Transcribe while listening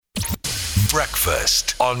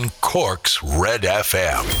Breakfast on Cork's Red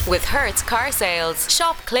FM. With Hertz Car Sales.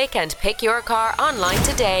 Shop, click and pick your car online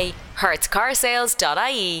today.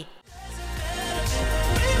 hertzcarsales.ie.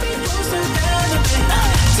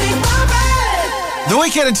 The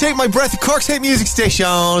Weekend and Take My Breath at Cork's Hate Music Station.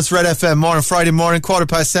 It's Red FM morning, Friday morning,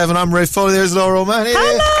 7:15. I'm Ray Foley. There's Laura O'Mahony.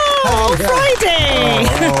 Hello, Friday.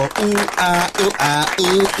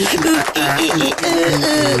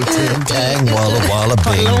 Ting tang, walla walla,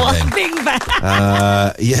 bing bang.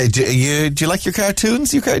 Yeah, do you like your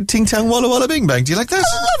cartoons? Your ting tang, walla walla, bing bang. Do you like that?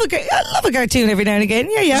 I love a cartoon every now and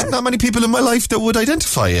again. Yeah. There's not many people in my life that would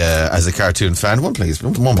identify as a cartoon fan. One playing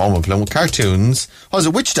cartoons. What is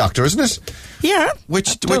it? Witch Doctor, isn't it? Yeah.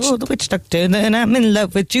 The Witch Doctor, and I'm in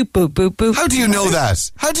love with you, boo boo boo. How do you know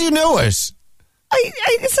that? How do you know it?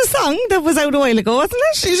 It's a song that was out a while ago, wasn't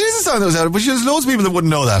it? It is a song that was out, but there's loads of people that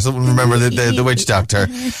wouldn't know that. That wouldn't remember the Witch Doctor.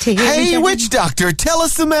 Hey, Witch Doctor, tell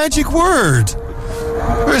us the magic word.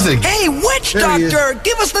 Where is it? Hey, Witch Doctor,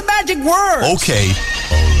 give us the magic word. Okay.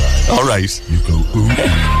 All right. You go ooh,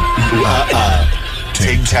 ooh, ah.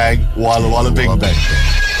 Ting tang, walla walla, bing bang.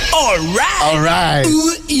 All right.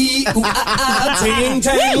 Ooh, ee, ooh, ah, ting,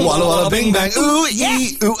 tang, walla walla, bing bang. Ooh,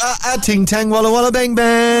 ee, ooh, ah, ting tang, walla walla, bang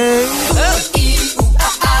bang.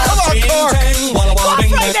 Come on, Cork.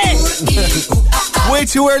 Way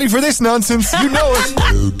too early for this nonsense. You know it. Ting,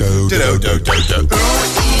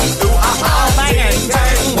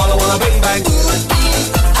 tang, walla walla, bing bang.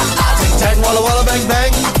 Ting tang, walla walla, bang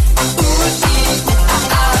bang.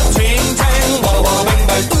 Ting, tang, walla walla, bing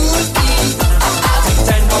bang.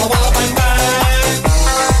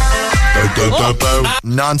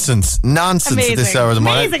 Nonsense Amazing. at this hour of the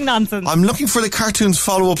morning. Amazing nonsense. I'm looking for the cartoon's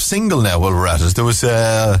follow-up single now while we're at it. There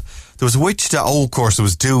was Witch Doctor. Oh, of course, there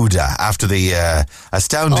was Duda after the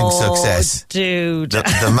astounding success. Dude.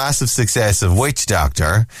 The massive success of Witch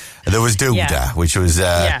Doctor. There was Duda, which was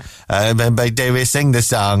they sing the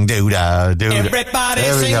song Duda. Everybody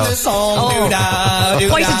sing the song Duda.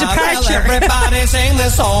 Quite a departure. Well, everybody sing the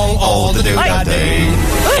song all the Duda day.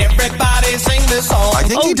 Everybody sing the song. I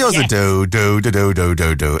think he does a do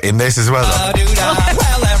in this as well.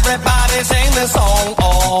 Well, everybody sing the song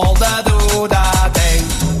all the Duda day.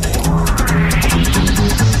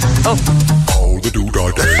 All the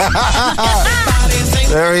doodah day.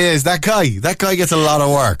 There he is. That guy gets a lot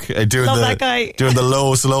of work doing the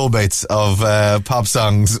low slow bits of pop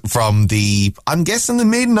songs from the, I'm guessing, the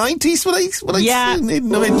mid 90s. Yeah,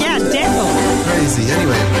 definitely. Crazy.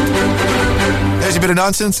 Anyway, there's a bit of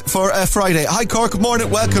nonsense for Friday. Hi Cork, good morning,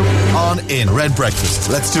 welcome on in Red Breakfast.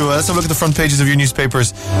 Let's have a look at the front pages of your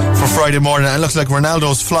newspapers for Friday morning. And it looks like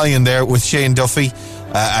Ronaldo's flying there with Shane Duffy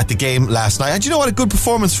at the game last night. And you know what? A good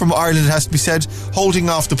performance from Ireland, it has to be said, holding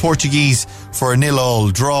off the Portuguese for a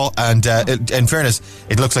 0-0 draw. And in fairness,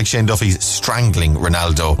 it looks like Shane Duffy's strangling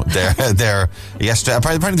Ronaldo there yesterday.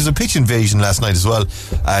 Apparently there's a pitch invasion last night as well,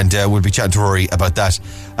 and we'll be chatting to Rory about that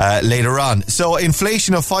later on. So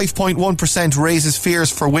inflation of 5.1% raises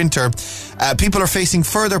fears for winter. People are facing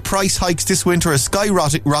further price hikes this winter as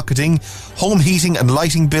skyrocketing home heating and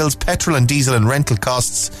lighting bills, petrol and diesel and rental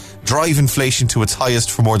costs drive inflation to its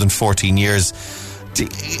highest for more than 14 years.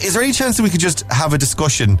 Is there any chance that we could just have a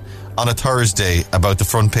discussion on a Thursday about the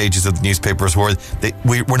front pages of the newspapers where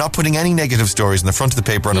we're not putting any negative stories in the front of the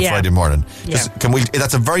paper on a Friday morning?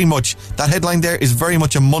 That headline there is very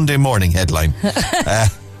much a Monday morning headline.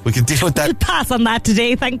 We can deal with that. We'll pass on that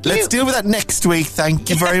today, thank you. Let's deal with that next week, thank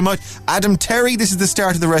you very much. Adam Terry, this is the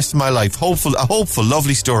start of the rest of my life. A hopeful,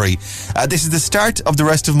 lovely story. This is the start of the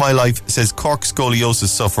rest of my life, says Cork scoliosis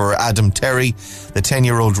sufferer Adam Terry. The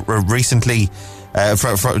 10-year-old recently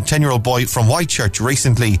 10-year-old boy from Whitechurch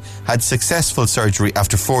recently had successful surgery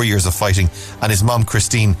after 4 years of fighting, and his mum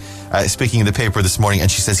Christine speaking in the paper this morning,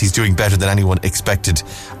 and she says he's doing better than anyone expected,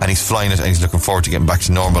 and he's flying it, and he's looking forward to getting back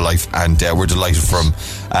to normal life, and we're delighted for him.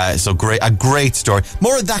 So a great story.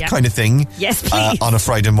 More of that kind of thing. Yes, please. On a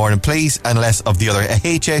Friday morning, please, and less of the other.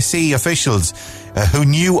 HSE officials who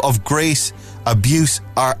knew of Grace abuse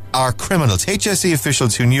are criminals. HSE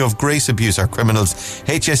officials who knew of Grace abuse are criminals.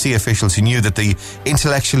 HSE officials who knew that the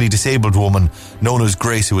intellectually disabled woman known as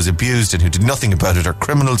Grace, who was abused and who did nothing about it, are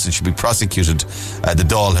criminals and should be prosecuted. The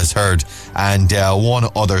Dáil has heard. And one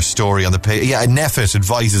other story on the page. Neffet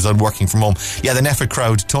advises on working from home. The Neffet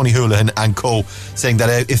crowd, Tony Houlihan and co, saying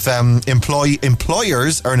that if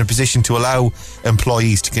employers are in a position to allow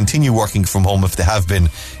employees to continue working from home if they have been,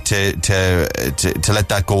 to let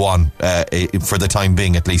that go on for the time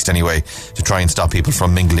being, at least anyway, to try and stop people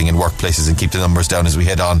from mingling in workplaces and keep the numbers down as we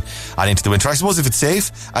head on and into the winter. I suppose if it's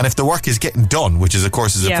safe and if the work is getting done, which is of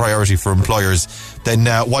course is a priority for employers, then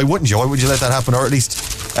why wouldn't you? Why would you let that happen, or at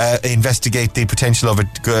least investigate the potential of it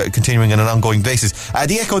continuing on an ongoing basis?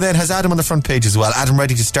 The Echo then has Adam on the front page as well. Adam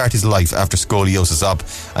ready to start his life after scoliosis up,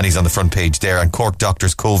 and he's on the front page there. And Cork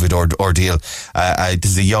doctors' COVID ordeal.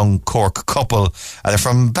 This is a young Cork couple. They're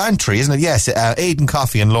from Bantry, isn't it? Yes. Aidan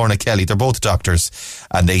Coffey and Lorna Kelly. They're both doctors,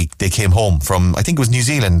 and they came home from, I think it was New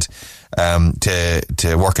Zealand,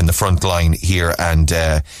 to work in the front line here, and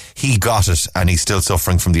he got it, and he's still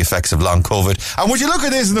suffering from the effects of long COVID. And would you look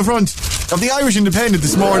at this in the front of the Irish Independent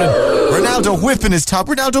this morning? Ronaldo whipping his top.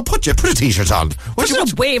 Ronaldo, put a t-shirt on. Put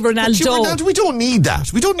it away, Ronaldo. We don't need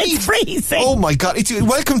that. We don't need. It's freezing. Oh my God!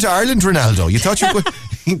 Welcome to Ireland, Ronaldo. You thought you could.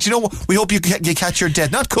 Do you know what? We hope you catch your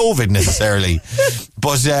death. Not COVID necessarily,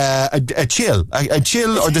 but a chill,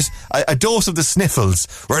 or a dose of the sniffles.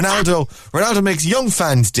 Ronaldo makes Young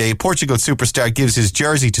Fans Day. Portugal superstar gives his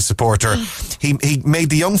jersey to support her. He made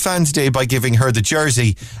the Young Fans Day by giving her the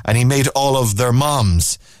jersey, and he made all of their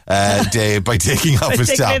moms day by taking off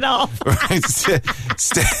his top. Right,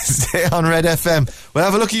 stay on Red FM. We'll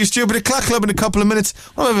have a look at your Stupid Clock Club in a couple of minutes.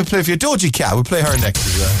 I'll have a play for you. Doja Cat. We'll play her next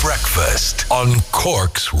as well. Breakfast on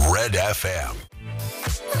Cork's Red FM.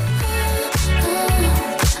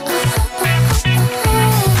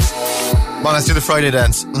 Come on, let's do the Friday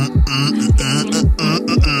dance.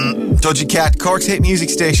 Doja Cat, Cork's hit music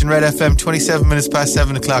station, Red FM, 27 minutes past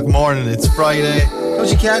 7 o'clock morning. It's Friday.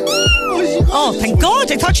 Doja Cat. Oh, thank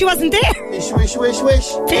God. I thought she wasn't there. Wish, wish, wish, wish.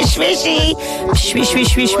 Fish, wishy. Wish,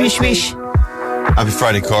 wish, wish, wish, wish. Happy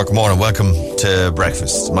Friday, Cork. Morning. Welcome to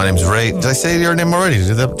breakfast. My name's Ray. Did I say your name already?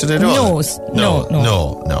 Did I do it? No.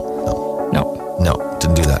 No,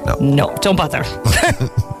 didn't do that. No, don't bother.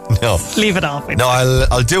 No, leave it off. No,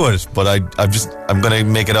 I'll do it, but I'm going to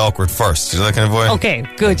make it awkward first. You know that kind of way. Okay,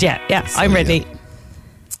 good. Yeah, so, I'm ready.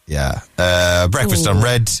 Yeah. Breakfast on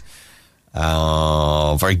Red.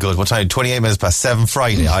 Very good. What time? 28 minutes past 7.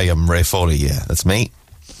 Friday. I am Ray Foley. Yeah, that's me.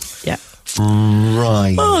 Yeah.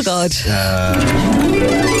 Right. Oh God.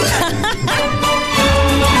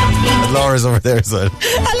 Laura's over there as well.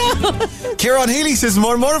 Hello. Kieran Healy says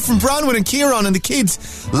morning from Bronwyn and Kieran and the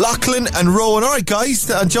kids, Lachlan and Rowan. Alright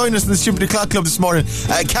guys, join us in the Stupid Clock Club this morning.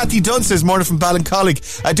 Kathy Dunn says morning from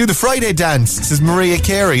Ballincollig. Do the Friday dance, says Maria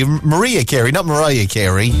Carey, not Mariah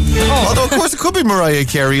Carey. Although of course it could be Mariah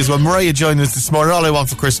Carey as well. Mariah joining us this morning. All I want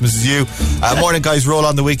for Christmas is you. Morning guys, roll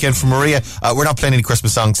on the weekend for Maria. We're not playing any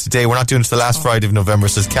Christmas songs today. We're not doing it the last Friday of November,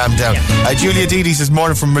 says calm down. Julia Didi says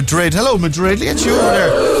morning from Madrid. Hello Madrid, look at you over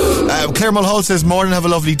there. Claire Mulhall says morning, have a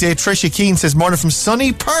lovely day. Tricia Keane says morning from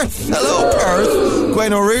sunny Perth. Hello Perth.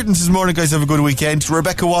 Gwen O'Riordan says morning guys, have a good weekend.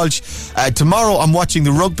 Rebecca Walsh, tomorrow I'm watching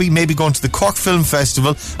the rugby, maybe going to the Cork Film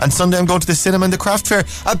Festival, and Sunday I'm going to the cinema and the craft fair.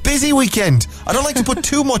 A busy weekend. I don't like to put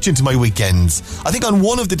too much into my weekends. I think on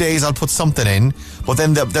one of the days I'll put something in, but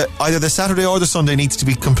then either the Saturday or the Sunday needs to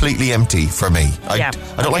be completely empty for me. I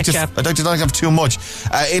don't like to have too much.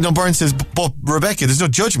 Aidan O'Byrne says, but Rebecca, there's no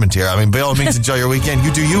judgment here. I mean, by all means enjoy your weekend.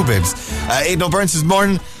 You do you, babes. Aidan O'Byrne says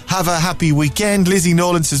morning, have a happy weekend. Lizzie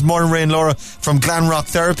Nolan says morning, Ray and Laura from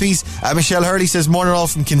Glanrock Therapies. Michelle Hurley says morning all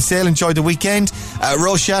from Kinsale, enjoy the weekend.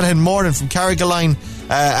 Rose Shanahan morning from Carrigaline,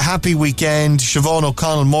 happy weekend. Siobhan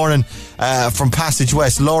O'Connell morning from Passage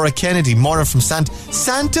West. Laura Kennedy morning from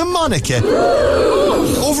Santa Monica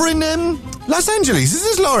over in Los Angeles. Is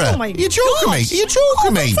this Laura? Oh my Are you joking me? Are you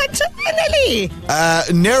joking me?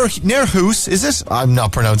 Nerhus, is it? I'm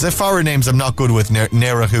not pronouncing it. Foreign names I'm not good with,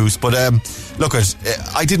 Nerhus. But look,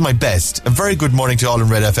 I did my best. A very good morning to all in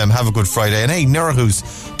Red FM. Have a good Friday. And hey,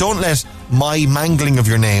 Nerhus, don't let my mangling of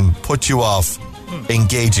your name put you off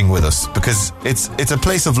engaging with us, because it's a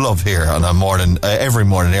place of love here on a morning, every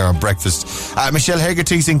morning here on breakfast. Michelle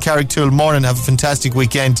Hegarty's in Carricktool morning. Have a fantastic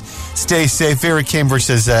weekend. Stay safe. Vera Cambridge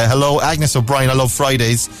says hello. Agnes O'Brien, I love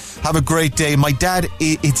Fridays. Have a great day. My dad,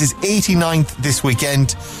 it's his 89th this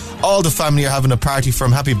weekend. All the family are having a party for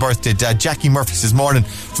him. Happy birthday, Dad. Jackie Murphy says morning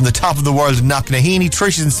from the top of the world in Knocknaheeny.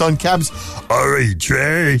 Trish and Son Cabs. Alright,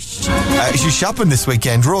 Trish. She's shopping this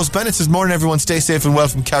weekend. Rose Bennett says morning, everyone. Stay safe and well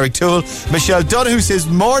from Carricktool. Michelle Donoghue says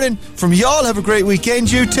morning from y'all. Have a great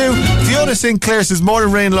weekend, you too. Fiona Sinclair says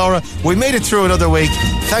morning, Ray and Laura. We made it through another week.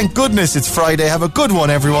 Thank goodness it's Friday. Have a good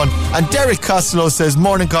one, everyone. And Derek Costello says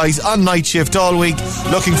morning, guys, on night shift all week.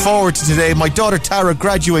 Looking forward to today. My daughter Tara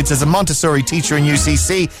graduates as a Montessori teacher in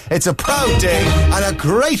UCC. It's a proud day and a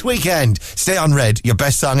great weekend. Stay on Red. Your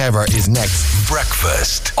best song ever is next.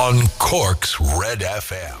 Breakfast on Cork's Red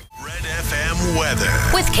FM. Red FM weather.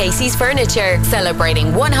 With Casey's Furniture,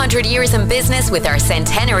 celebrating 100 years in business with our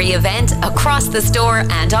centenary event across the store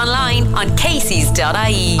and online on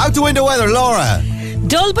caseys.ie. Out the window weather, Laura.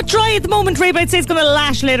 Dull but dry at the moment, Reba. I'd say it's going to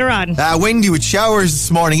lash later on. Windy with showers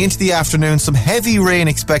this morning into the afternoon. Some heavy rain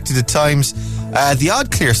expected at times. The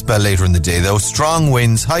odd clear spell later in the day, though. Strong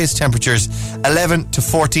winds, highest temperatures 11 to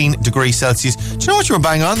 14 degrees Celsius. Do you know what? You were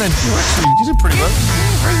bang on then. You did pretty well.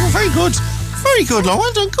 Very good. Very good, Laura.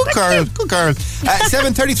 Well done. Good girl. Good girl.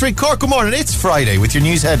 7:33 Cork. Good morning. It's Friday with your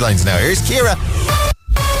news headlines now. Here's Ciara.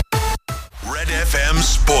 Red FM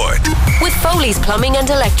Sport. With Foley's Plumbing and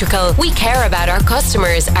Electrical, we care about our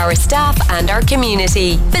customers, our staff and our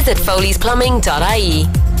community. Visit foleysplumbing.ie.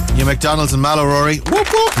 You McDonald's and Mallow, Rory.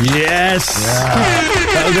 Whoop, whoop. Yes.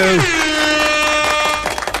 That'll do.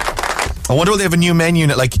 I wonder if they have a new menu.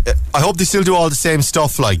 Like, I hope they still do all the same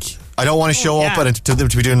stuff. Like, I don't want to show up and to them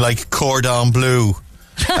to be doing like cordon bleu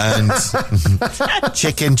and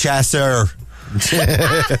chicken chasseur.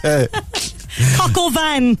 Coco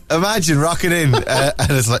van. Imagine rocking in and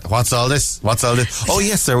it's like, what's all this? What's all this? Oh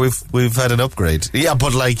yes, sir, we've had an upgrade. Yeah,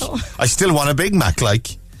 but like, I still want a Big Mac.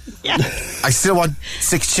 Like, Yeah. I still want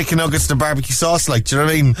 6 chicken nuggets and a barbecue sauce. Like, do you know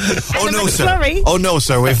what I mean? Oh no, sir. McFlurry. Oh no,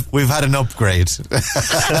 sir. We've had an upgrade.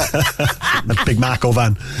 A Big Maco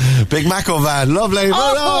van. Big Maco van, lovely.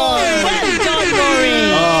 Oh, well done,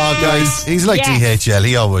 Rory. Oh, guys, he's like Yes. DHL.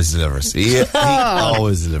 He always delivers. He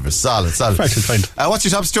always delivers. Solid. Fresh and fine. What's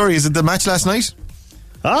your top story? Is it the match last night?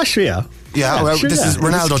 Ah, sure, yeah. Yeah, well, sure, this is It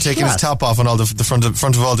Ronaldo was taking his class. top off on all the front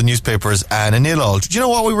of all the newspapers and a 0-0. Do you know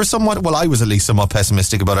what? We were I was at least somewhat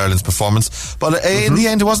pessimistic about Ireland's performance, but in the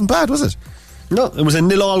end it wasn't bad, was it? No, it was a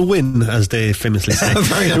 0-0 win, as they famously say.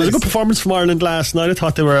 Very It was a nice. good performance from Ireland last night. I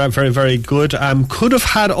thought they were very, very good. Could have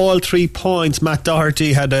had all 3 points. Matt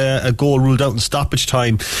Doherty had a goal ruled out in stoppage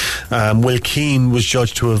time. Will Keane was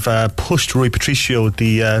judged to have pushed Rui Patricio,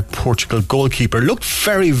 the Portugal goalkeeper. Looked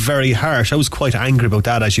very, very harsh. I was quite angry about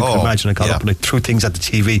that, as you can imagine. I got up and I threw things at the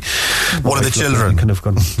TV. One of the children. Kind of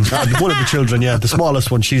gone, one of the children, yeah. The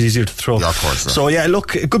smallest one. She's easier to throw. Yeah, of course. Right. So, yeah,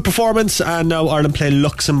 look, a good performance. And now Ireland play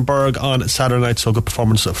Luxembourg on Saturday night. So good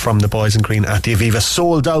performance from the boys in green at the Aviva.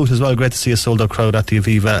 Sold out as well. Great to see a sold out crowd at the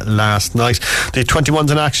Aviva last night. The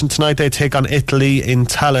 21s in action tonight. They take on Italy in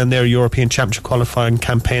Tallinn, their European Championship qualifying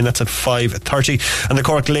campaign. That's at 5:30. And the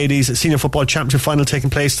Cork Ladies Senior Football Championship final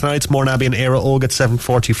taking place tonight. It's Mourne Abbey and Éire Óg at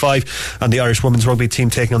 7:45. And the Irish Women's Rugby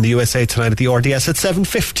team taking on the USA tonight at the RDS at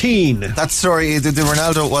 7:15. That story, the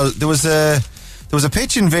Ronaldo. Well, there was a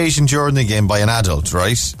pitch invasion during the game by an adult,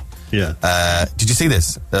 right? Yeah. Did you see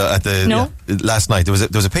this at the No. last night? There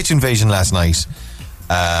was a pitch invasion last night,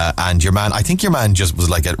 and I think your man just was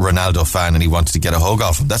like a Ronaldo fan, and he wanted to get a hug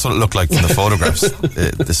off him. That's what it looked like from the photographs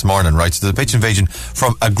this morning, right? So there's a pitch invasion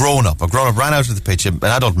from a grown up ran out of the pitch, an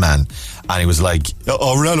adult man, and he was like,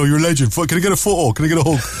 "Oh, Ronaldo, you're a legend. Can I get a photo? Can I get a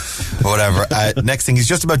hug?" Or whatever. Next thing, he's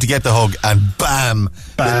just about to get the hug, and bam,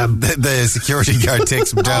 the security guard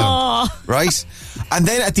takes him down, right? And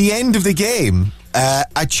then at the end of the game,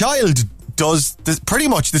 a child does pretty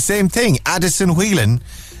much the same thing. Addison Whelan.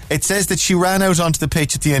 It says that she ran out onto the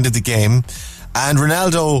pitch at the end of the game, and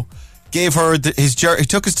Ronaldo gave her his jersey. He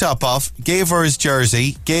took his top off, gave her his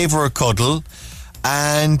jersey, gave her a cuddle,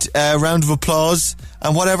 and a round of applause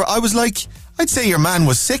and whatever. I was like, I'd say your man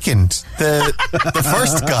was sickened. The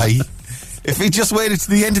first guy. If he just waited to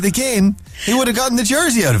the end of the game, he would have gotten the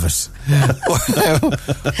jersey out of it.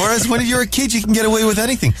 Whereas when you're a kid, you can get away with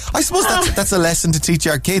anything. I suppose that's a lesson to teach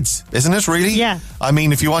our kids, isn't it? Really? Yeah. I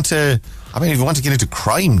mean, if you want to get into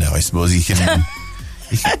crime now, I suppose you can.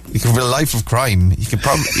 You can live a life of crime. You can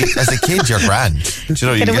probably, as a kid, you're grand. You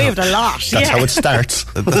know, Get away with a lot. That's how it starts.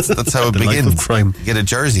 That's how it The life begins. of crime. You get a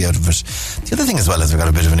jersey out of it. The other thing as well is I've got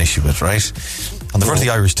a bit of an issue with, right? On the front of the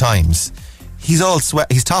Irish Times, he's all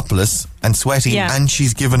he's topless and sweaty, and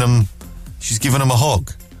she's given him a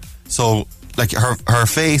hug. So like her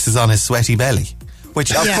face is on his sweaty belly,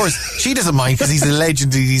 which of course she doesn't mind because he's a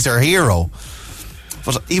legend, he's her hero.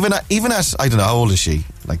 But even at I don't know, how old is she?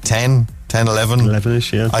 Like 10, 11?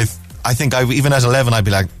 11ish, yeah. I think even at 11 I'd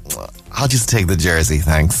be like, I'll just take the jersey,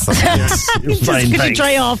 thanks. Just get to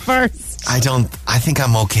dry off first. I think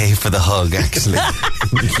I'm okay for the hug, actually.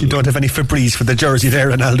 You don't have any Febreze for the jersey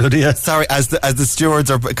there, Ronaldo, do you? Sorry, as the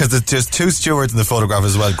stewards are, because there's 2 stewards in the photograph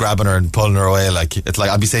as well, grabbing her and pulling her away. Like, it's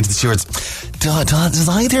like I'd be saying to the stewards, does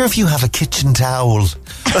either of you have a kitchen towel? Or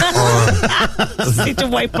Need to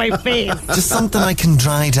wipe my face. just something I can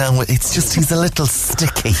dry down with. It's just he's a little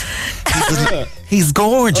sticky. He's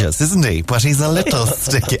gorgeous, isn't he? But he's a little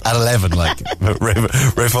sticky at 11, like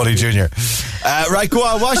Ray Foley Jr. Right, go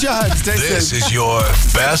on, wash your hands. This is your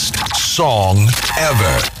best song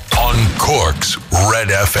ever on Cork's Red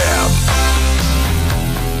FM.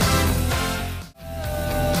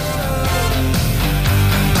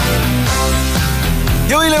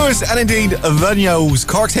 Huey Lewis and indeed the News.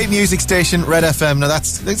 Cork's hit music station, Red FM. Now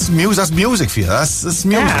that's music. That's music for you. That's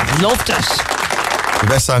music. Yeah, loved it. The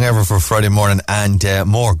best song ever for Friday morning, and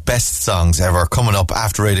more best songs ever coming up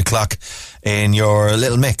after 8 o'clock in your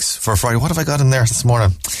little mix for Friday. What have I got in there this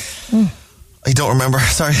morning? I don't remember.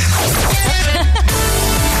 Sorry.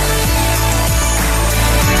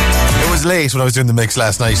 It was late when I was doing the mix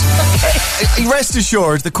last night. Rest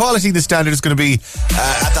assured, the quality and the standard is going to be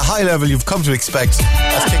at the high level you've come to expect.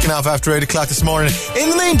 That's kicking off after 8 o'clock this morning. In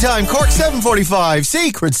the meantime, Cork 745,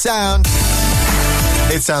 Secret Sound.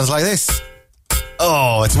 It sounds like this.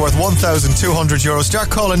 Oh, it's worth €1,200.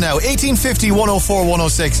 Start calling now. 1850 104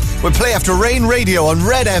 106. We'll play after Rain Radio on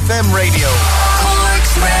Red FM Radio.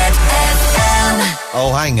 Cork's Red FM.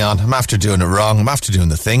 Oh, hang on. I'm after doing it wrong. I'm after doing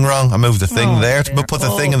the thing wrong. I moved the thing there to put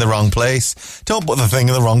the thing in the wrong place. Don't put the thing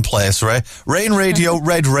in the wrong place, right? Rain Radio,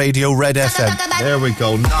 Red FM. There we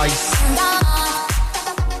go. Nice.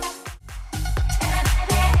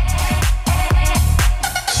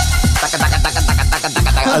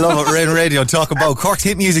 I love it. Rain Radio. Talk about Cork's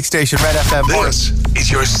hit music station, Red FM. This is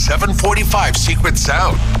your 745 Secret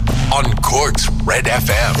Sound on Cork's Red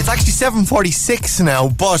FM. It's actually 7:46 now,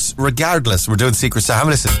 but regardless, we're doing Secret Sound.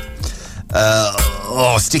 Listen.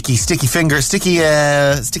 Sticky fingers, sticky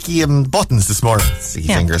buttons this morning. Sticky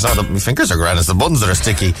fingers. Oh, my fingers are grand. It's the buttons that are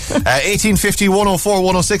sticky. 1850 104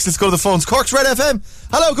 106. Let's go to the phones. Cork's Red FM.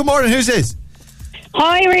 Hello, good morning. Who's this?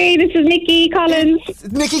 Hi, Ray. This is Nikki Collins.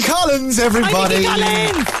 Nikki Collins, everybody. Hi,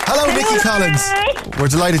 Nikki Collins. Hello, Nikki Collins. We're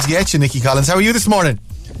delighted to get you, Nikki Collins. How are you this morning?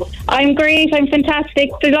 I'm great. I'm fantastic.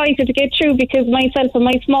 Delighted to get through because myself and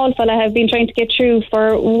my small fella have been trying to get through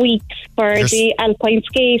for weeks for the Alpine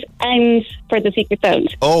Skate and for the Secret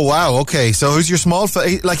Sound. Oh, wow. Okay. So who's your small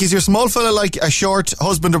fella? Like, is your small fella like a short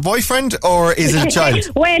husband or boyfriend, or is it a child?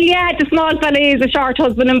 Well, yeah, the small fella is a short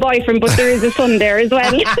husband and boyfriend, but there is a son there as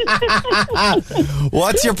well.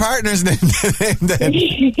 What's your partner's name then?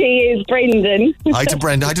 He is Brendan. Hi to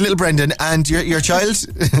Brendan. Hi to little Brendan. And your child?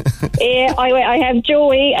 I have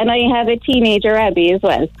Joey and I have a teenager, Abby, as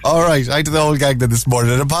well. All right. Hi to the whole gang then this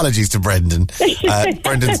morning. And apologies to Brendan.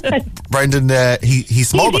 Brendan, he's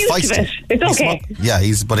small but feisty. It's okay. Yeah,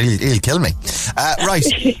 he'll kill me. Right.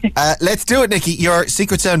 Let's do it, Nikki. Your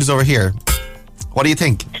Secret Sound is over here. What do you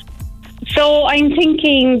think? So I'm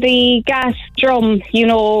thinking the gas drum,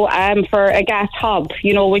 for a gas hob,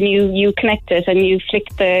 when you connect it and you flick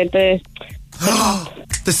the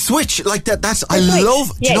the switch, like that.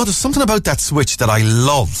 Love. Yes. Do you know, there's something about that switch that I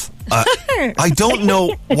love. I don't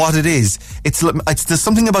know what it is. There's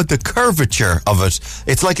something about the curvature of it.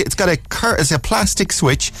 It's like it's a plastic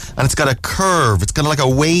switch and it's got a curve. It's got like a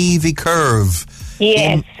wavy curve.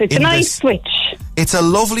 Yes, it's a nice switch. It's a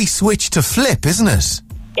lovely switch to flip, isn't it?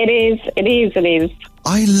 It is.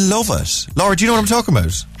 I love it. Laura, do you know what I'm talking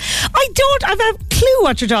about? I don't have a clue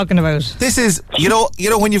what you're talking about. This is, you know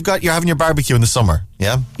when you're having your barbecue in the summer,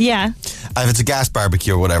 yeah? Yeah. And if it's a gas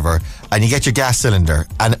barbecue or whatever, and you get your gas cylinder,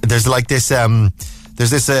 and there's like this,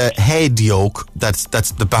 head yoke that's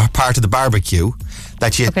the part of the barbecue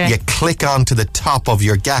that you click onto the top of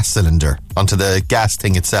your gas cylinder, onto the gas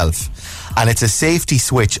thing itself, and it's a safety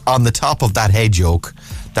switch on the top of that head yoke.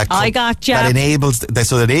 That enables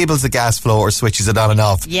the gas flow or switches it on and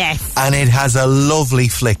off. Yes. And it has a lovely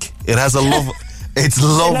flick. It has a love. It's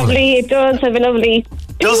lovely. It does have a lovely.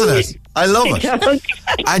 Doesn't it? I love it. Does.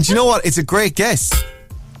 And you know what? It's a great guess.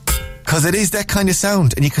 Because it is that kind of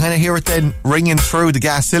sound. And you kind of hear it then ringing through the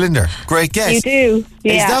gas cylinder. Great guess. You do.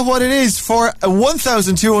 Yeah. Is that what it is for a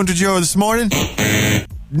 €1,200 this morning?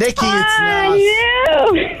 Nikki, it's not.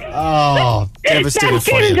 No. Oh, devastated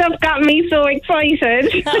for you. That build-up got me so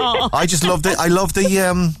excited. I just love I love the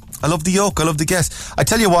yoke. I love the guess. I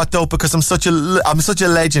tell you what though, because I'm such a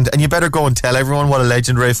legend, and you better go and tell everyone what a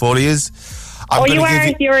legend Ray Foley is.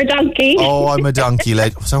 You're a donkey. Oh, I'm a donkey.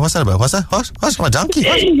 Sorry, what's that about? What's that? What? I'm a donkey?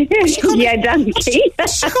 Yeah, donkey.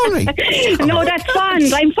 What's she calling me? No, that's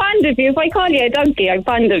fond. I'm fond of you. If I call you a donkey, I'm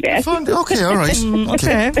fond of you. Okay, all right.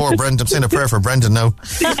 Okay. Poor Brendan. I'm saying a prayer for Brendan now.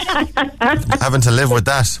 Having to live with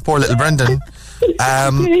that. Poor little Brendan.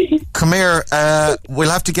 Come here.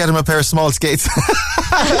 We'll have to get him a pair of small skates.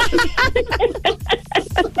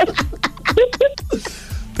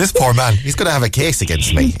 This poor man, he's going to have a case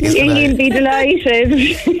against me. He'll be delighted.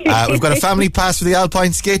 We've got a family pass for the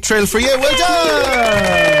Alpine Skate Trail for you. Well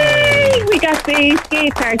done! Yay! We got the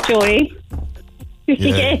skate park, Joey.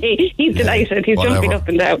 Yeah. Yay! He's delighted. He's jumping up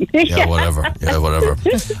and down. Yeah, whatever.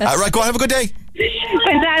 Right, go on, have a good day.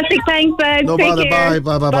 Fantastic. Thanks, bud. No Take bother. care.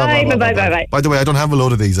 Bye. By the way, I don't have a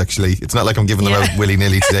load of these, actually. It's not like I'm giving them out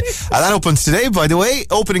willy-nilly today. That opens today, by the way.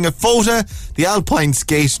 Opening at Fota, the Alpine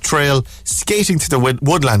Skate Trail, skating to the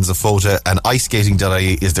woodlands of Fota, and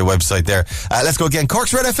iceskating.ie is their website there. Let's go again.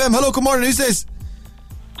 Cork's Red FM. Hello, good morning. Who's this?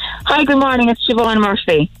 Hi, good morning. It's Siobhan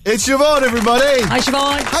Murphy. It's Siobhan, everybody. Hi,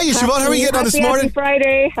 Siobhan. Hi, Siobhan. How are you getting on this morning? Happy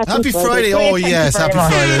Friday. Happy Friday. Oh, yes. Happy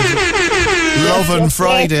Friday. Loving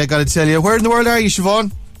Friday, I got to tell you. Where in the world are you,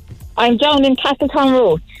 Siobhan? I'm down in Castletown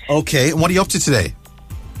Road. Okay. And what are you up to today?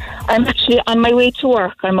 I'm actually on my way to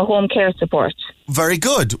work. I'm a home care support. Very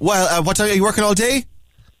good. Well, what time are you working all day?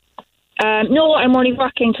 No, I'm only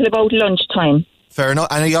working till about lunchtime. Fair enough.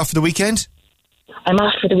 And are you off for the weekend? I'm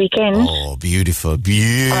off for the weekend. Oh, beautiful. Off for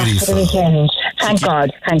the weekend. Thank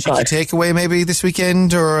God. Takeaway maybe this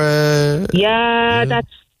weekend or? Yeah, that's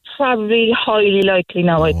probably highly likely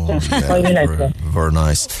now. I think. Highly likely. Very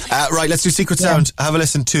nice. Right, let's do Secret Sound. Have a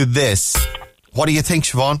listen to this. What do you think,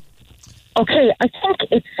 Siobhan? Okay, I think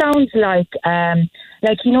it sounds like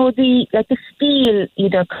you know the steel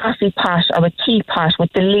either coffee pot or a teapot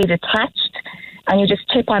with the lid attached. And you just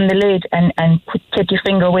tip on the lid and take your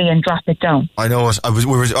finger away and drop it down. I know it. I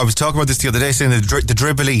was talking about this the other day, saying the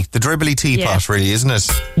dribbly teapot, really, isn't it?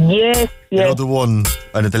 Yes. You know the one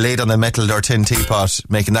and the lid on the metal or tin teapot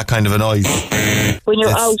making that kind of a noise. When you're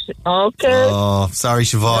out. Okay. Oh, sorry,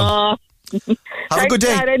 Siobhan. Have a good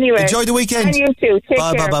day. Anyway. Enjoy the weekend. And you too. Take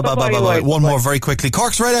care. Bye. One more very quickly.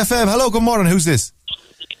 Cork's Red FM. Hello, good morning. Who's this?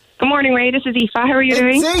 Good morning, Ray. This is Aoife. How are you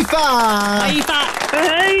doing? Aoife! Hi, Aoife.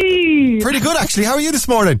 Hey! Pretty good, actually. How are you this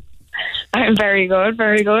morning? I'm very good.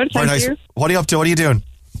 Thank you. What are you up to? What are you doing?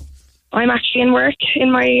 I'm actually in work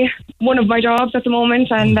in one of my jobs at the moment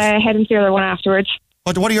and heading to the other one afterwards.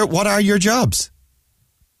 What are your jobs?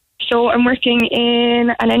 So I'm working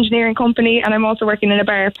in an engineering company and I'm also working in a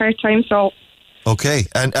bar part-time, so... Okay,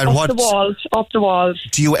 and up what... Up the walls.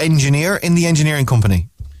 Do you engineer in the engineering company?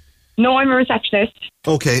 No, I'm a receptionist.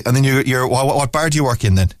 Okay, and then you're what bar do you work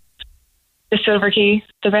in then? The Silver Key,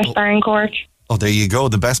 the best bar in Cork. Oh, there you go,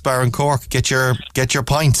 the best bar in Cork. Get your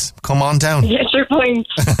pints. Come on down. Get your pints.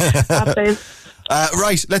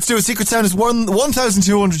 Right, let's do a Secret Sound. It's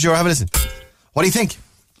 €1,200. Have a listen. What do you think?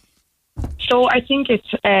 So I think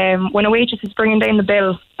it's when a waitress is bringing down the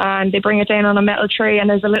bill and they bring it down on a metal tray and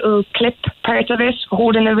there's a little clip part of it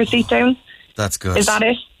holding the receipt down. That's good. Is that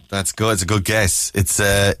it? That's good. It's a good guess. It's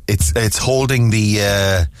holding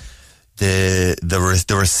the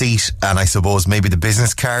receipt and I suppose maybe the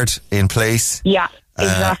business card in place. Yeah,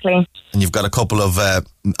 exactly. And you've got a couple of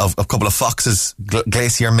foxes,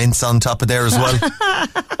 glacier mints on top of there as well.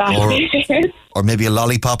 or maybe a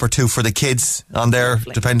lollipop or two for the kids on there,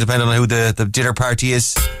 depending on who the dinner party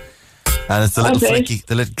is. And it's the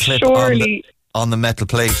little clip on the metal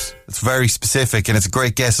plate. It's very specific and it's a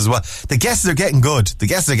great guess as well. The guesses are getting good. The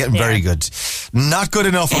guesses are getting very good. Not good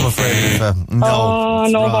enough, I'm afraid. No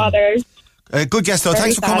bother. Good guess though.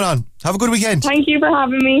 Thanks for coming on. Have a good weekend. Thank you for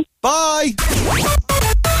having me. Bye.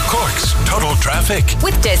 Cork's Total Traffic.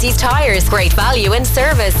 With Desi's Tyres. Great value and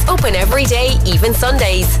service. Open every day, even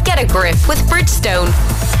Sundays. Get a grip with Bridgestone.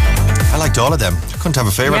 I liked all of them. I couldn't have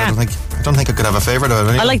a favourite. Yeah. I don't think I could have a favourite of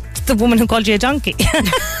it. I liked the woman who called you a donkey. Yeah,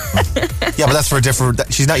 but that's for a different...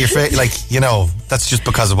 She's not your favorite. That's just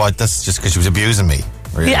because of what... That's just because she was abusing me.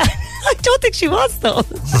 Really. Yeah. I don't think she was, though.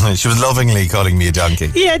 She was lovingly calling me a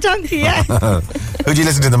donkey. Yeah, donkey, yeah. Who'd you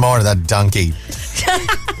listen to in the morning, that donkey?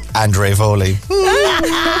 Andre Foley.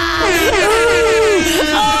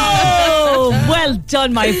 Oh, well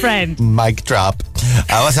done, my friend. Mic drop.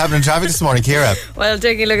 What's happening in traffic this morning, Ciara? Well,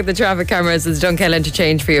 taking a look at the traffic cameras, there's Dunkeld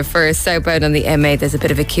interchange for you first. Southbound on the M8, there's a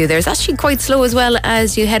bit of a queue there. It's actually quite slow as well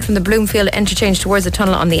as you head from the Bloomfield interchange towards the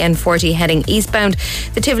tunnel on the N40 heading eastbound.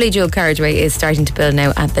 The Tivoli dual carriageway is starting to build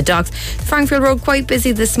now at the docks. The Frankfield Road quite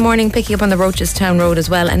busy this morning, picking up on the Rochestown Road as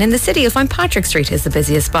well. And in the city, you'll find Patrick Street is the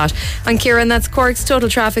busiest spot. I'm Ciara, and that's Cork's Total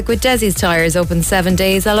Traffic with Desi's Tyres, open 7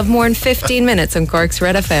 days. I'll have more in 15 minutes on Cork's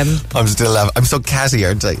Red FM. I'm so catty,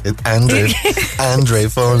 aren't I? Andre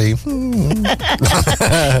Foley.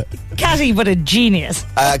 Catty, but a genius.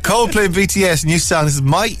 Coldplay, BTS, new song. This is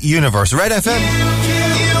My Universe. Red FM.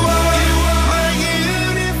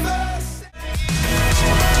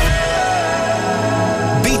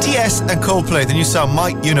 BTS and Coldplay, the new song My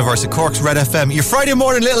Universe at Cork's Red FM. Your Friday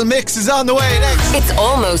morning little mix is on the way next. It's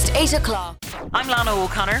almost 8 o'clock. I'm Lana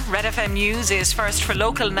O'Connor. Red FM News is first for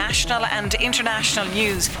local, national and international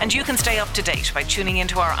news, and you can stay up to date by tuning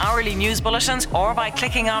into our hourly news bulletins or by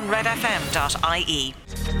clicking on redfm.ie.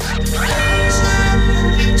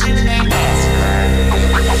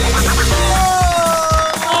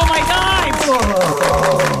 Oh my God!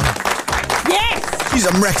 Yes! Jeez,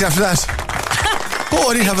 I'm wrecked after that. Oh,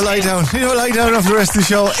 I need to have a lie down. I need to have a lie down after the rest of the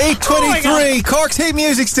show. 8:23, Cork's hit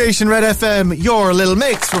music station, Red FM. Your little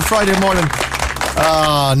mix for Friday morning.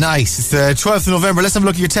 Oh, nice. It's the 12th of November. Let's have a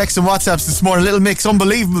look at your texts and WhatsApps this morning. Little mix,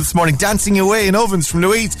 unbelievable this morning. Dancing away in ovens from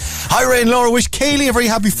Louise. Hi, Ray and Laura. Wish Kaylee a very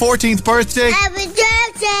happy 14th birthday. Happy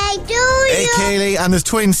birthday to you. Hey, Kaylee. And there's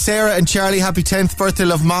twins Sarah and Charlie. Happy 10th birthday.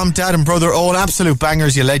 Love Mom, Dad and brother Owen. Absolute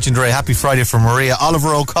bangers, you legendary. Happy Friday from Maria.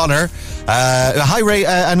 Oliver O'Connor. Hi, Ray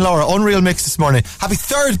and Laura. Unreal mix this morning. Happy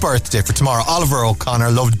 3rd birthday for tomorrow. Oliver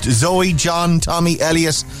O'Connor. Loved Zoe, John, Tommy,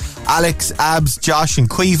 Elliot, Alex, Abs, Josh and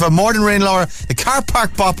Quiva. Morning, Ray and Laura. The car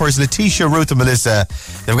park boppers, Letitia, Ruth and Melissa.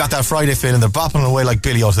 They've got that Friday feeling. They're bopping away like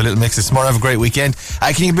Billy out. The little mix this morning. Have a great weekend.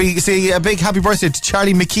 Can you say a big happy birthday to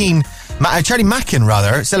Charlie McKean? Charlie Mackin,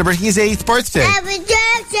 rather, celebrating his 8th birthday. Happy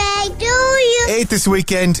birthday to you. 8th this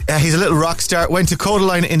weekend. He's a little rock star. Went to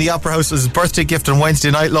Codaline in the Opera House as his birthday gift on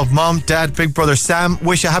Wednesday night. Love Mom, Dad, big brother Sam.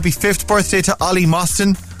 Wish a happy 5th birthday to Ollie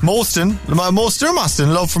Moston. Moston.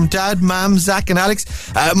 Love from Dad, Mam, Zach and Alex.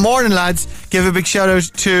 Morning, lads. Give a big shout out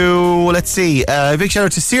to, a big shout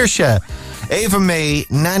out to Saoirse, Ava May,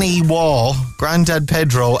 Nanny Wall, Grandad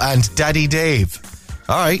Pedro and Daddy Dave.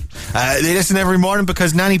 Alright. They listen every morning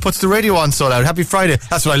because Nanny puts the radio on so loud. Happy Friday.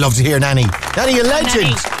 That's what I love to hear, Nanny. Nanny, a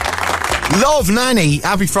legend. Nanny. Love Nanny.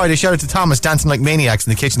 Happy Friday. Shout out to Thomas dancing like maniacs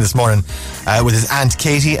in the kitchen this morning with his Aunt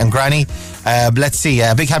Katie and Granny. Let's see.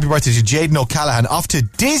 A big happy birthday to Jaden O'Callaghan off to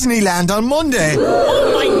Disneyland on Monday.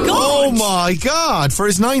 Oh my God. Oh my God. For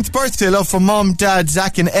his 9th birthday. Love from Mom, Dad,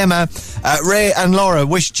 Zach and Emma. Ray and Laura.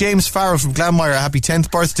 Wish James Farrell from Glanmire a happy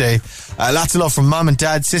 10th birthday. Lots of love from Mom and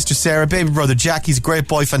Dad, sister Sarah, baby brother Jack. He's a great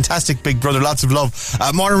boy, fantastic big brother. Lots of love.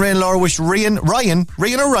 Morning, Ray and Laura. Wish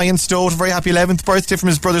Ryan Stowe a very happy 11th birthday from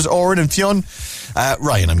his brothers Oren and Fionn.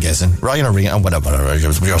 Ryan, I'm guessing. Ryan or Rian, whatever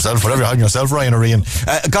yourself, Ryan or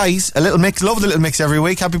Rian. Guys, a little mix, love the little mix every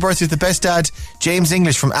week. Happy birthday to the best dad, James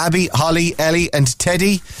English from Abby, Holly, Ellie and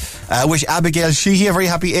Teddy. Wish Abigail Sheehy a very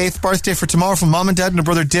happy 8th birthday for tomorrow from Mom and Dad and her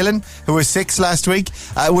brother Dylan, who was 6 last week.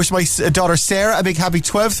 Wish my daughter Sarah a big happy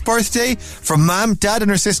 12th birthday from Mom, Dad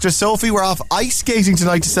and her sister Sophie. We're off ice skating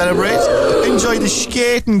tonight to celebrate. Enjoy the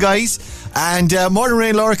skating, guys. And morning, Ray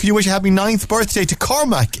and Laura, could you wish a happy 9th birthday to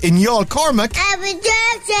Cormac in Youghal? Cormac, happy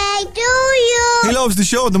birthday to you. He loves the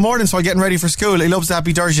show in the morning, so getting ready for school. He loves the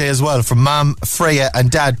happy Thursday as well from Mom Freya and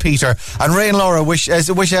Dad Peter. And Ray and Laura I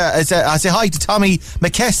say hi to Tommy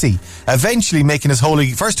McKessie, eventually making his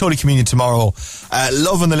first Holy Communion tomorrow.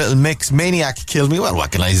 Loving the little mix. Maniac killed me. Well,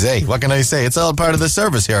 what can I say? It's all part of the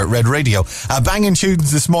service here at Red Radio. Banging tunes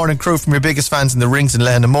this morning, crew from your biggest fans in the rings and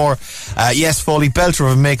Lehan and more. Yes, Foley, belter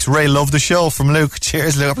of a mix. Ray, love the show from Luke.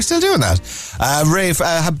 Cheers, Luke. Are we still doing that? Ray,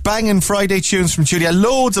 banging Friday tunes from Julia.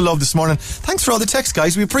 Loads of love this morning. Thanks for all the text,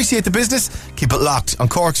 guys. We appreciate the business. Keep it locked on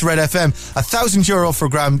Cork's Red FM. €1,000 for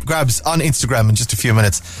grabs on Instagram in just a few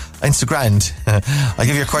minutes. Instagram. I'll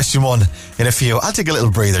give you a question one in a few. I'll take a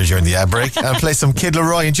little breather during the ad break and play some Kid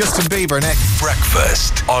Laroi and Justin Bieber next.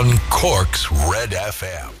 Breakfast on Cork's Red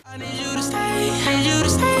FM.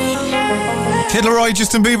 Kid Laroi,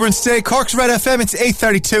 Justin Bieber and Stay. Cork's Red FM. It's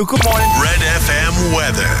 8:32. Good morning. Red FM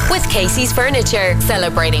weather. With Casey's Furniture,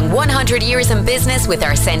 celebrating 100 years in business with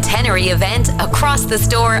our centenary event across the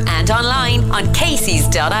store and online on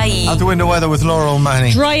Casey's.ie. Out the window weather with Laura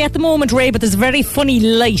O'Mahony. Dry at the moment, Ray, but there's a very funny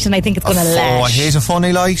light and I think it's going to last. Oh, I hate a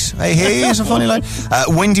funny light.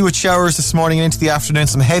 Windy with showers this morning and into the afternoon.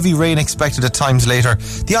 Some heavy rain expected at times later.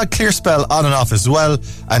 The odd clear spell on and off as well.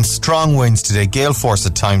 And strong winds today. Gale force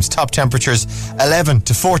at times. Top temperatures 11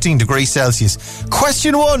 to 14 degrees Celsius.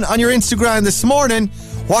 Question one on your Instagram this morning.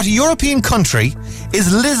 What European country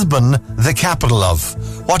is Lisbon the capital of?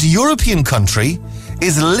 What European country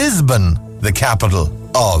is Lisbon the capital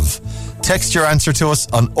of? Text your answer to us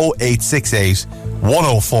on 0868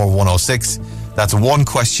 104 106. That's one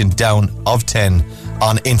question down of 10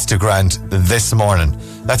 on Instagram this morning.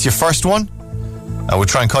 That's your first one. We'll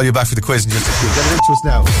try and call you back for the quiz in just a few. Get it into us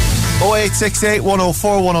now. 0868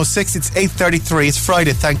 104 106. It's 8:33. It's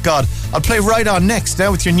Friday, thank God. I'll play right on next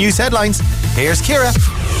now with your news headlines. Here's Ciara.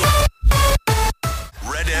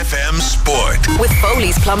 Red FM Sport. With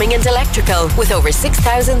Foley's Plumbing and Electrical. With over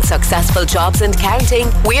 6,000 successful jobs and counting.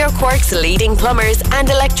 We're Cork's leading plumbers and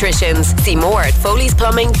electricians. See more at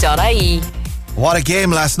foleysplumbing.ie. What a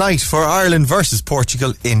game last night for Ireland versus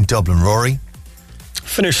Portugal in Dublin, Rory.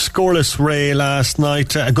 Finished scoreless, Ray, last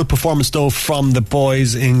night. A good performance though from the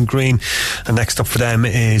boys in green. And next up for them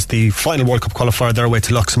is the final World Cup qualifier, their way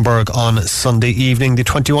to Luxembourg on Sunday evening. The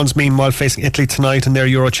 21s meanwhile facing Italy tonight in their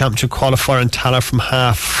Euro Championship qualifier in Tallaght from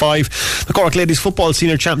 5:30. The Cork Ladies Football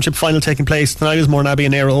Senior Championship final taking place tonight as Mornabbey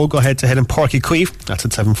and Éire go head to head in Páirc Uí Chaoimh. That's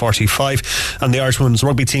at 7:45. And the Irish women's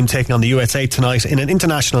rugby team taking on the USA tonight in an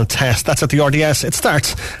international test. That's at the RDS. It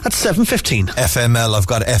starts at 7:15. FML, I've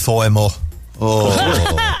got FOMO. Oh.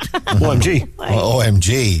 OMG.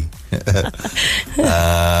 OMG.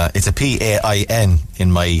 It's a PAIN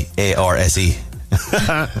in my ARSE.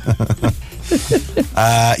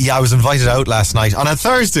 I was invited out last night on a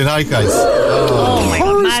Thursday night, guys. Oh my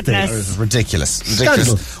God, madness. It was ridiculous.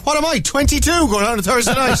 What am I, 22, going out on a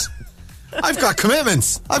Thursday night? I've got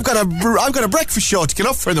commitments. I've got a breakfast show to get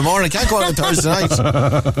up for in the morning. I can't go out on Thursday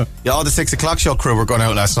night. Yeah, all the 6 o'clock show crew were going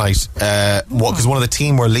out last night because one of the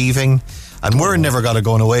team were leaving, and we're never got a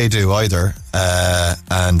going away do either.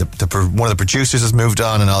 And one of the producers has moved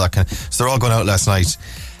on and all that kind of. So they're all going out last night.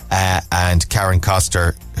 And Karen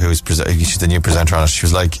Coster, she's the new presenter on it, she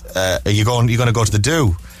was like, "Are you going to go to the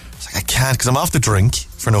do?" I was like, "I can't because I'm off the drink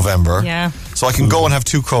for November. Yeah. So I can go and have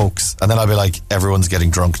 2 Cokes, and then I'll be like, everyone's getting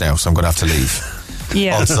drunk now, so I'm going to have to leave."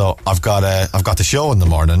 Yeah. Also, I've got the show in the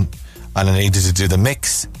morning, and I needed to do the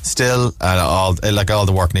mix still, and all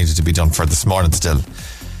the work needed to be done for this morning still.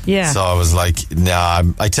 Yeah. So I was like, "Nah,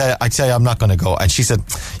 I tell you, I'm not going to go." And she said,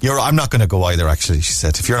 "I'm not going to go either." Actually, she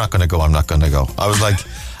said, "If you're not going to go, I'm not going to go." I was like.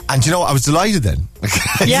 And you know, I was delighted then.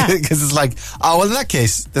 Yeah. Because it's like, oh, well, in that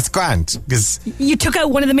case, that's grand. Because you took out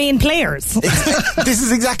one of the main players. This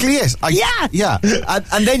is exactly it. Yeah.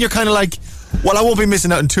 And then you're kind of like, well, I won't be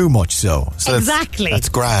missing out on too much, so exactly. That's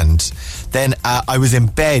grand. Then I was in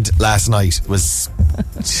bed last night. It was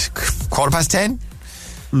 10:15.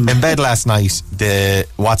 In bed last night, the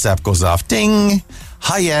WhatsApp goes off. Ding.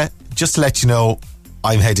 Hiya. Just to let you know,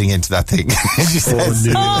 I'm heading into that thing. She says,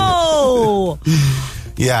 "Oh."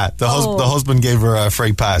 Yeah, the husband gave her a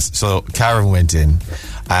free pass, so Karen went in,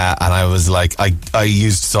 and I was like, I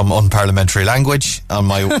used some unparliamentary language on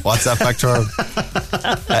my WhatsApp back to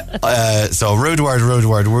her. So rude word,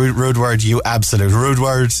 you absolute rude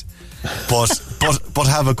word, but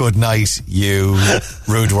have a good night, you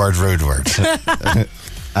rude word. And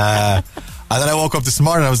then I woke up this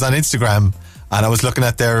morning, I was on Instagram. And I was looking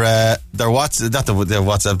at their WhatsApp, not their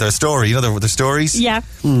WhatsApp, their story, you know, their stories? Yeah.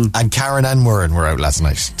 And Karen and Murren were out last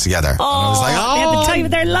night together. Oh, and I was like, they had the time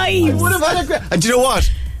of their lives. I would have had a great... And do you know what?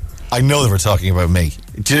 I know they were talking about me.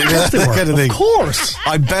 Do you know that kind of thing? Of course.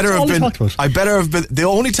 I better have been... The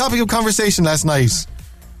only topic of conversation last night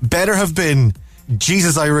better have been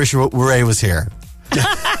Jesus Irish Ray was here.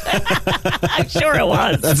 I'm sure it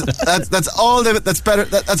was. That's all they better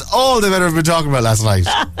have been talking about last night.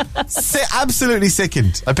 Absolutely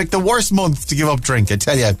sickened. I picked the worst month to give up drink, I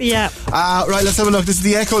tell you. Yeah. Right, let's have a look. This is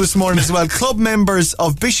the Echo this morning as well. Club members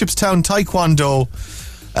of Bishopstown Taekwondo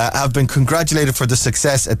have been congratulated for the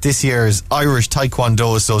success at this year's Irish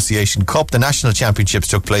Taekwondo Association Cup. The national championships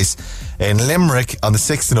took place in Limerick on the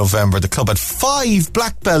 6th of November. The club had 5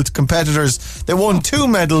 black belt competitors. They won 2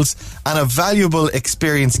 medals and a valuable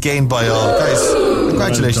experience gained by all. Guys,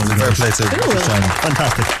 congratulations and fair play to Bishopstown.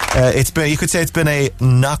 Fantastic. You could say it's been a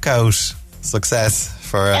knockout success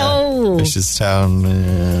for Bishopstown.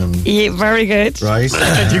 Yeah, very good. Right.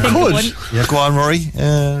 You could. Yeah, go on, Rory.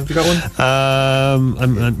 Have you got one?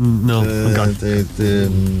 No, I'm gone.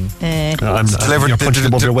 You're punching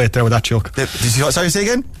above your weight there with that joke. Sorry, say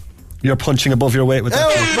again? You're punching above your weight with that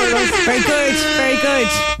joke. Very good, very good.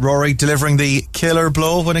 Rory delivering the killer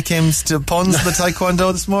blow when it comes to puns in the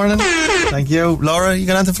Taekwondo this morning. Thank you. Laura, you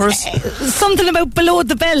got anything for us? Something about below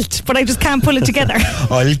the belt, but I just can't pull it together.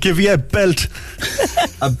 I'll give you a belt.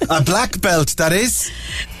 a black belt, that is.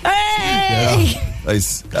 Hey! Yeah.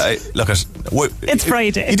 Look at it's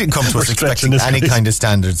Friday. You didn't come to us expecting any kind of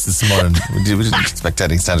standards this morning. We didn't expect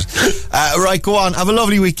any standards. Right, go on. Have a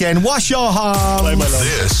lovely weekend. Wash your hands.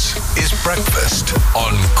 This is Breakfast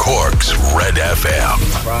on Cork's Red FM.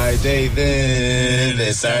 Friday then,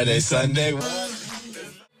 it's Saturday, Sunday.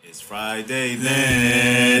 It's Friday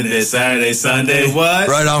then, it's Saturday, Sunday. What?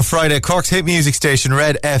 Right on Friday, Cork's hit music station,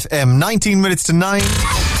 Red FM. 19 minutes to 9.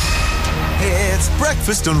 It's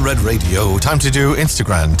breakfast on Red Radio. Time to do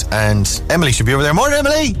Instagram. And Emily should be over there. Morning,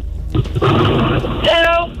 Emily.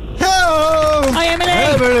 Hello. Hello. Hi, Emily.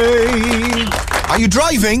 Emily. Are you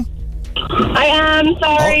driving? I am,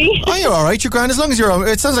 sorry. Oh, you're all right. You're grand as long as you're on.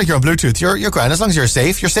 It sounds like you're on Bluetooth. You're grand as long as you're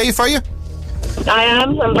safe. You're safe, are you? I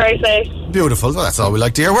am. I'm very safe. Beautiful. Well, that's all we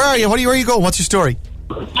like to hear. Where are you? Where are you going? What's your story?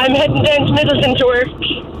 I'm heading down to Middleton to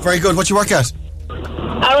work. Very good. What you work at?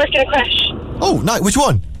 I work in a creche. Oh, nice. Which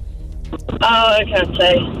one? I can't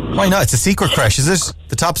say. Why not? It's a secret crash, is it?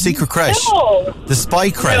 The top secret crash. No. The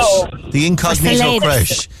spy crash. No. The incognito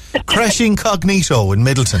crash. Crash incognito in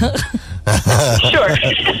Middleton. Sure.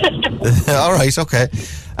 All right, okay.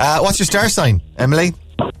 What's your star sign, Emily?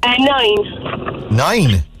 9.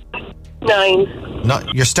 9? 9.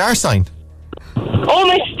 Not your star sign? Oh,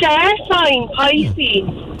 my star sign, Pisces.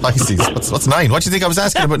 Pisces. What's 9? What do you think I was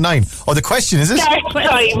asking about 9? Oh, the question, is it? Start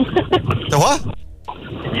time. The what?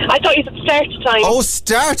 I thought you said start time. Oh,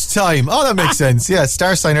 start time. Oh, that makes sense. Yeah,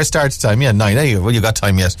 star sign or start time. Yeah, 9. There you go. Well, you got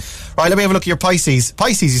time yet. Right, let me have a look at your Pisces.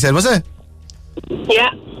 Pisces, you said, was it?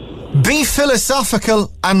 Yeah. Be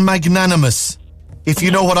philosophical and magnanimous. If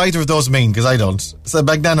you know what either of those mean, because I don't. So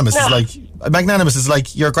magnanimous is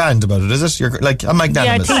like you're grand about it, is it? You're like, I'm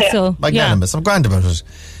magnanimous. Yeah, I think so. Magnanimous. I'm grand about it.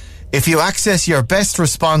 If you access your best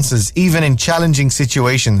responses, even in challenging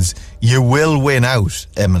situations, you will win out,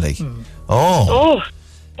 Emily. Oh,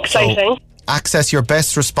 exciting. So, access your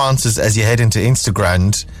best responses as you head into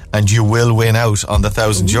Instagram, and you will win out on the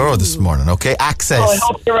 €1,000 this morning, okay? Access. Oh, I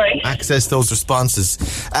hope you're right. Access those responses.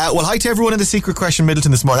 Well, hi to everyone in the Secret Crash in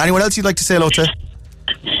Middleton this morning. Anyone else you'd like to say hello to?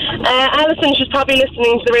 Alison, she's probably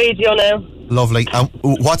listening to the radio now. Lovely.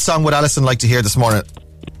 What song would Alison like to hear this morning?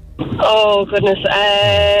 Oh, goodness.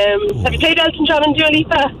 Have you played Elton John and Dua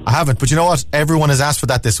Lipa? I haven't, but you know what? Everyone has asked for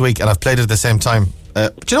that this week, and I've played it at the same time. Do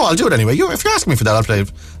you know what? I'll do it anyway. If you're asking me for that, I'll play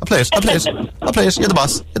it. I'll play it. You're the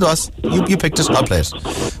boss. You picked it. I'll play it.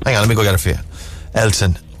 Hang on, let me go get it for you.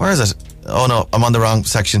 Elton. Where is it? Oh, no, I'm on the wrong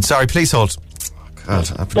section. Sorry, please hold.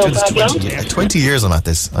 God, I've been doing this 20 years I'm at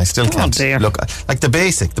this. I still can't look like the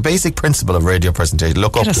basic principle of radio presentation.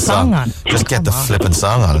 Look up the song on. Just get the flipping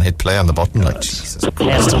song on and hit play on the button. Like Jesus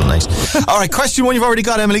Christ, nice. All right, question 1 you've already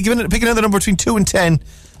got, Emily. Pick another number between 2 and 10.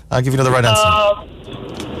 I'll give you another right answer.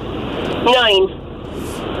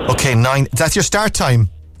 9. Okay, 9. That's your start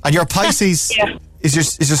time, and your Pisces is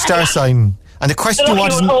your star sign. And the question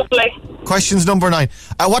question's number 9.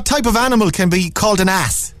 What type of animal can be called an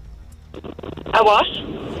ass? A what?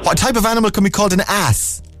 What type of animal can be called an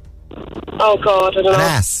ass? Oh, God, I don't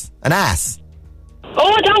know. An ass.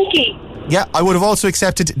 Oh, a donkey. Yeah, I would have also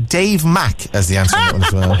accepted Dave Mack as the answer.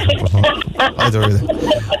 Either way.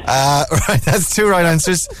 Right, that's 2 right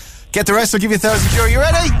answers. Get the rest, I'll give you €1,000. You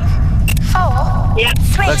ready? 4. Yeah.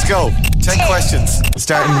 3. Let's go. 10 questions.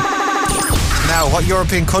 Starting now. What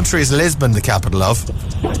European country is Lisbon the capital of?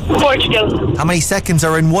 Portugal. How many seconds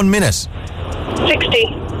are in 1 minute?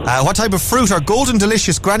 60. What type of fruit are Golden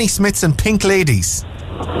Delicious, Granny Smiths and Pink Ladies?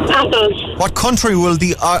 Apples. What country will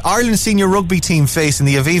the Ireland senior rugby team face in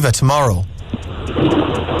the Aviva tomorrow?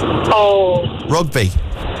 Oh. Rugby.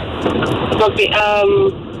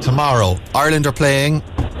 Tomorrow. Ireland are playing.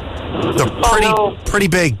 They're pretty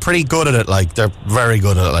big, pretty good at it. Like, they're very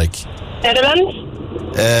good at it. Like. Netherlands?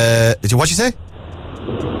 What'd you say?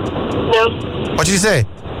 No. What did you say?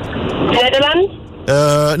 Netherlands?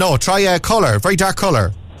 No, try colour, very dark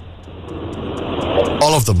colour.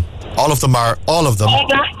 All of them are. All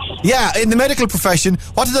black? Yeah, in the medical profession,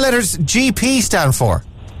 what do the letters GP stand for?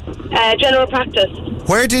 General practice.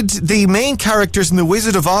 Where did the main characters in The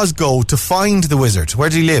Wizard of Oz go to find the wizard? Where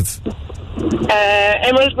did he live?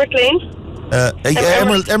 Emerald Brick Lane.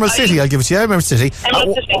 Emerald City, I'll give it to you. Emerald City.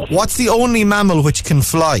 Emerald City. What's the only mammal which can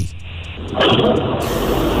fly?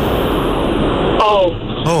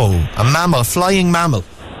 Oh, a mammal, flying mammal.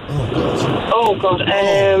 Oh, God.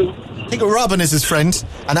 I think Robin is his friend,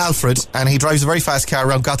 and Alfred, and he drives a very fast car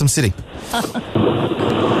around Gotham City.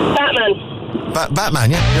 Batman.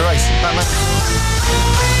 Batman, yeah, you're right.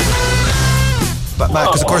 Batman,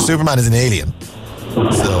 because of course Superman is an alien.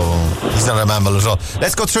 So he's not a mammal at all.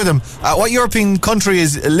 Let's go through them. What European country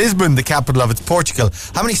is Lisbon the capital of? It's Portugal.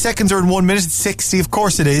 How many seconds are in 1 minute? It's 60, of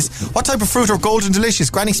course it is. What type of fruit are Golden Delicious,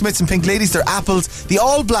 Granny Smiths and Pink Ladies? They're apples. The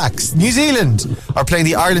All Blacks, New Zealand, are playing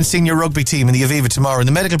the Ireland senior rugby team in the Aviva tomorrow. In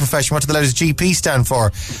the medical profession, what do the letters GP stand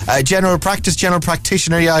for? General practice, general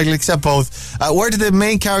practitioner. Yeah, I'll accept both. Where did the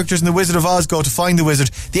main characters in The Wizard of Oz go to find the wizard?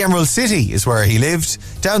 The Emerald City is where he lived.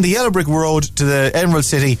 Down the Yellow Brick Road to the Emerald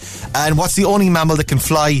City. And what's the only mammal that can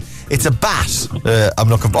fly? It's a bat. I'm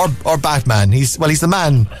looking for, or Batman. He's the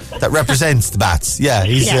man that represents the bats. Yeah,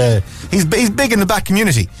 he's big in the bat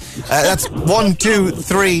community. That's 1, 2,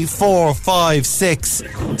 3, 4, 5, 6,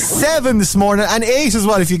 7 this morning, and 8 as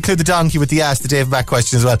well if you include the donkey with the Ask the Dave Mack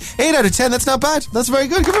question as well. 8 out of 10. That's not bad. That's very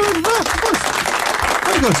good. Come on,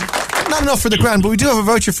 very good. Not enough for the grand, but we do have a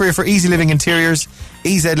voucher for you for Easy Living Interiors.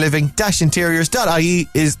 ezliving-interiors.ie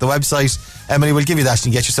is the website. Emily will give you that and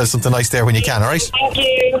you get yourself something nice there when you can, alright? Thank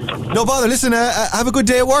you. No bother. Listen, have a good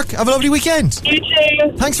day at work. Have a lovely weekend. You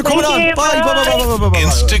too. Thanks for coming on. Bye. Bye.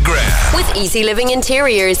 Instagram. With Easy Living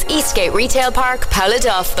Interiors, Eastgate Retail Park, Paula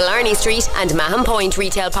Duff, Blarney Street and Mahon Point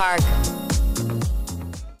Retail Park.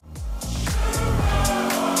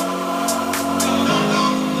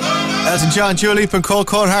 Elton John, Dua Lipa and Cole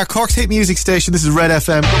Coulthard, Cork's hit music station. This is Red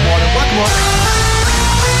FM. Good morning. Welcome.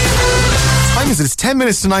 Time is it? It's 10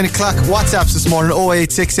 minutes to 9 o'clock. WhatsApps this morning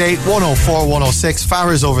 0868 104 106.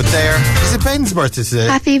 Farah's over there. Is it Ben's birthday today?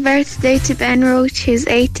 Happy birthday to Ben Roach, who's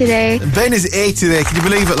 8 today. Ben is 8 today. Can you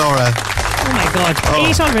believe it, Laura? Oh my God,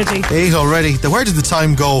 8 already. 8 already. Where did the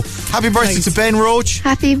time go? Happy birthday to Ben Roach.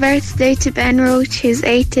 Happy birthday to Ben Roach, who's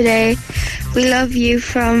 8 today. We love you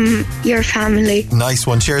from your family. Nice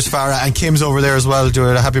one. Cheers, Farah. And Kim's over there as well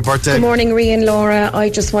doing a happy birthday. Good morning, Rhea and Laura. I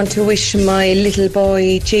just want to wish my little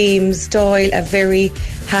boy, James Doyle, a very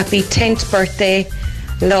happy 10th birthday.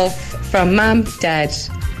 Love from Mum, Dad,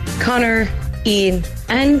 Connor, Ian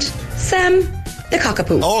and Sam the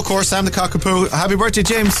Cockapoo. Oh, of course, Sam the Cockapoo. Happy birthday,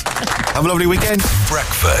 James. Have a lovely weekend.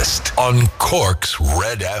 Breakfast on Cork's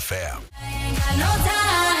Red FM.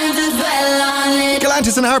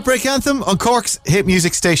 Galantis and Heartbreak Anthem on Cork's hit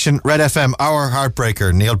music station Red FM. Our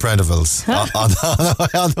heartbreaker, Neil Prendeville's on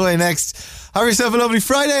the way next. Have yourself a lovely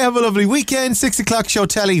Friday. Have a lovely weekend. 6 o'clock show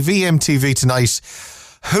telly, VMTV tonight.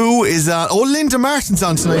 Who is on? Oh, Linda Martin's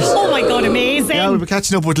on tonight. Oh my God, amazing. Yeah, we'll be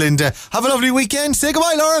catching up with Linda. Have a lovely weekend. Say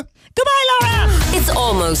goodbye, Laura. Goodbye, Laura. It's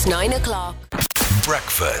almost 9 o'clock.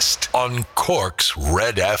 Breakfast on Cork's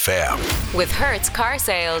Red FM. With Hertz Car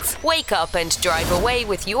Sales. Wake up and drive away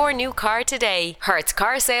with your new car today.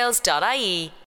 hertzcarsales.ie